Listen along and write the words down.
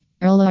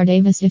Earl R.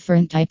 Davis.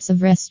 Different types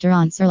of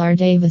restaurants. Earl R.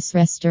 Davis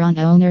restaurant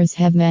owners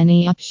have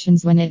many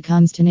options when it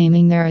comes to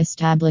naming their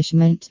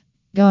establishment.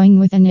 Going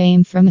with a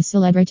name from a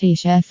celebrity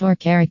chef or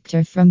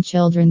character from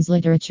children's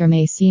literature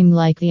may seem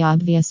like the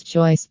obvious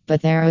choice,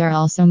 but there are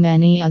also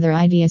many other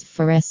ideas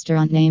for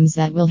restaurant names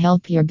that will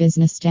help your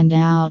business stand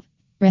out.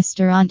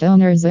 Restaurant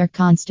owners are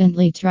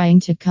constantly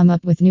trying to come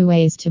up with new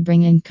ways to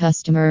bring in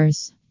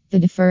customers. The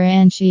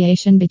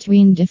differentiation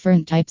between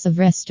different types of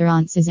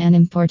restaurants is an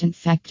important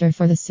factor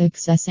for the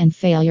success and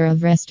failure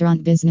of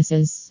restaurant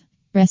businesses.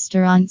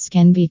 Restaurants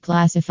can be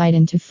classified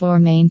into four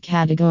main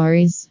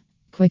categories: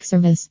 quick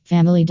service,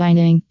 family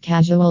dining,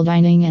 casual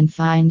dining, and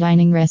fine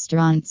dining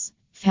restaurants.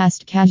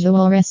 Fast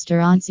casual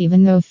restaurants.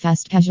 Even though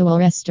fast casual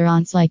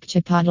restaurants like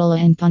Chipotle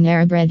and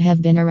Panera Bread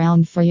have been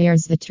around for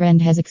years, the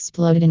trend has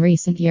exploded in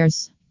recent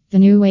years. The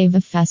new wave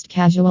of fast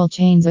casual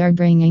chains are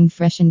bringing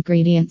fresh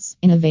ingredients,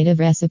 innovative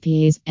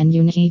recipes, and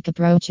unique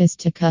approaches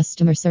to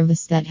customer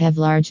service that have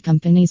large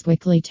companies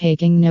quickly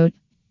taking note.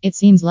 It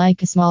seems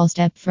like a small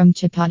step from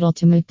Chipotle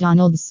to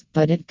McDonald's,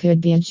 but it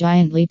could be a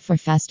giant leap for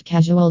fast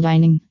casual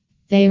dining.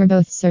 They are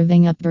both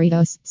serving up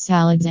burritos,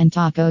 salads, and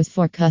tacos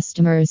for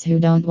customers who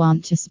don't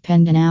want to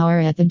spend an hour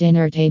at the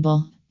dinner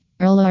table.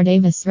 Earl R.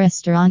 Davis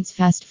restaurants.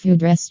 Fast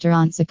food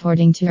restaurants.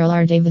 According to Earl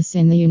R. Davis,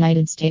 in the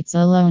United States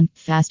alone,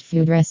 fast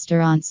food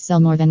restaurants sell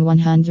more than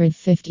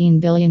 $115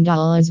 billion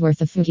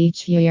worth of food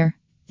each year.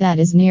 That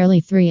is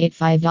nearly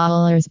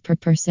 $385 per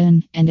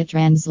person, and it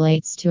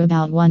translates to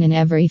about 1 in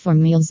every 4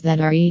 meals that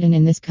are eaten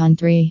in this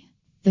country.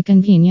 The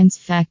convenience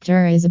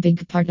factor is a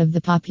big part of the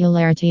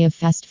popularity of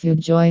fast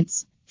food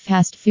joints.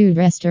 Fast food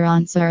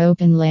restaurants are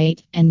open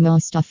late, and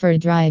most offer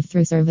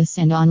drive-through service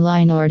and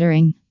online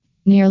ordering.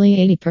 Nearly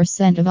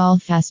 80% of all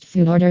fast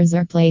food orders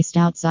are placed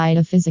outside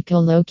of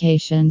physical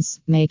locations,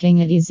 making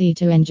it easy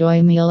to enjoy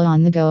a meal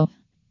on the go.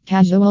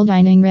 Casual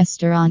dining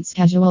restaurants.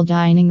 Casual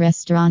dining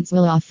restaurants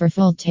will offer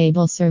full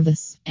table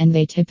service, and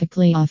they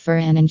typically offer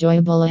an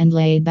enjoyable and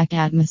laid-back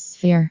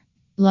atmosphere.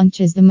 Lunch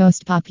is the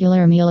most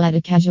popular meal at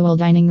a casual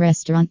dining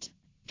restaurant.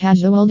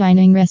 Casual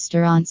dining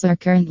restaurants are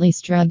currently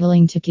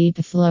struggling to keep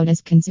afloat as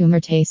consumer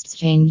tastes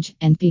change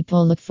and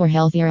people look for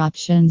healthier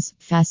options,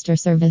 faster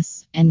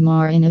service, and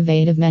more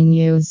innovative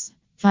menus.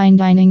 Fine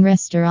dining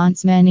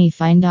restaurants. Many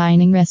fine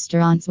dining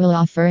restaurants will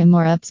offer a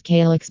more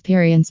upscale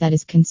experience that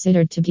is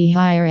considered to be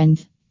higher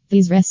end.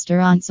 These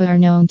restaurants are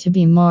known to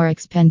be more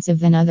expensive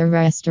than other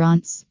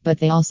restaurants, but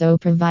they also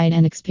provide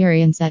an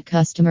experience that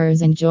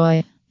customers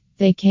enjoy.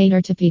 They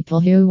cater to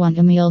people who want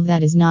a meal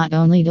that is not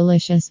only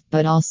delicious,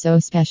 but also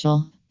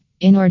special.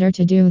 In order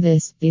to do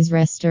this, these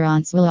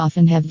restaurants will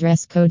often have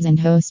dress codes and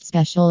host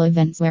special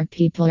events where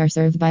people are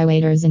served by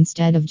waiters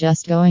instead of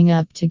just going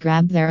up to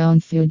grab their own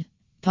food.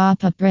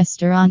 Pop-up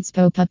restaurants.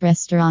 Pop-up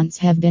restaurants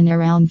have been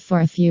around for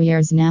a few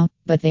years now,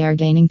 but they are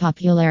gaining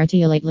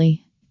popularity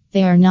lately.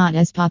 They are not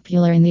as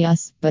popular in the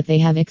US, but they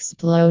have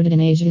exploded in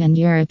Asia and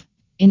Europe.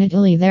 In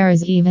Italy, there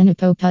is even a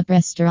pop-up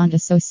restaurant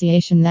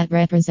association that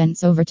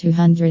represents over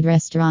 200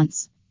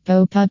 restaurants.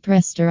 Pop-up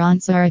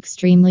restaurants are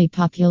extremely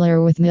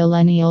popular with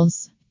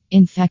millennials.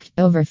 In fact,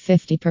 over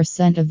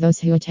 50% of those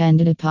who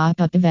attended a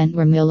pop-up event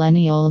were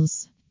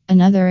millennials.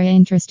 Another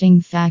interesting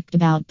fact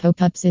about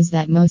pop-ups is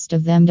that most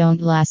of them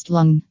don't last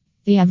long.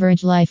 The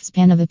average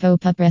lifespan of a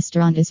pop-up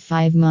restaurant is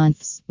 5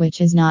 months,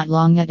 which is not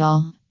long at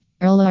all.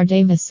 Earl R.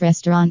 Davis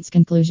restaurants.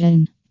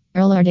 Conclusion.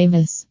 Earl R.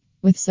 Davis.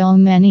 With so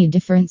many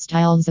different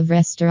styles of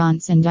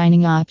restaurants and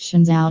dining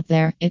options out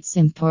there, it's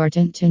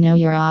important to know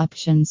your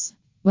options.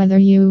 Whether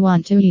you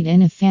want to eat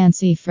in a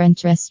fancy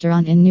French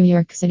restaurant in New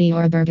York City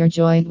or a burger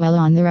joint while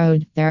on the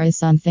road, there is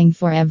something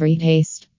for every taste.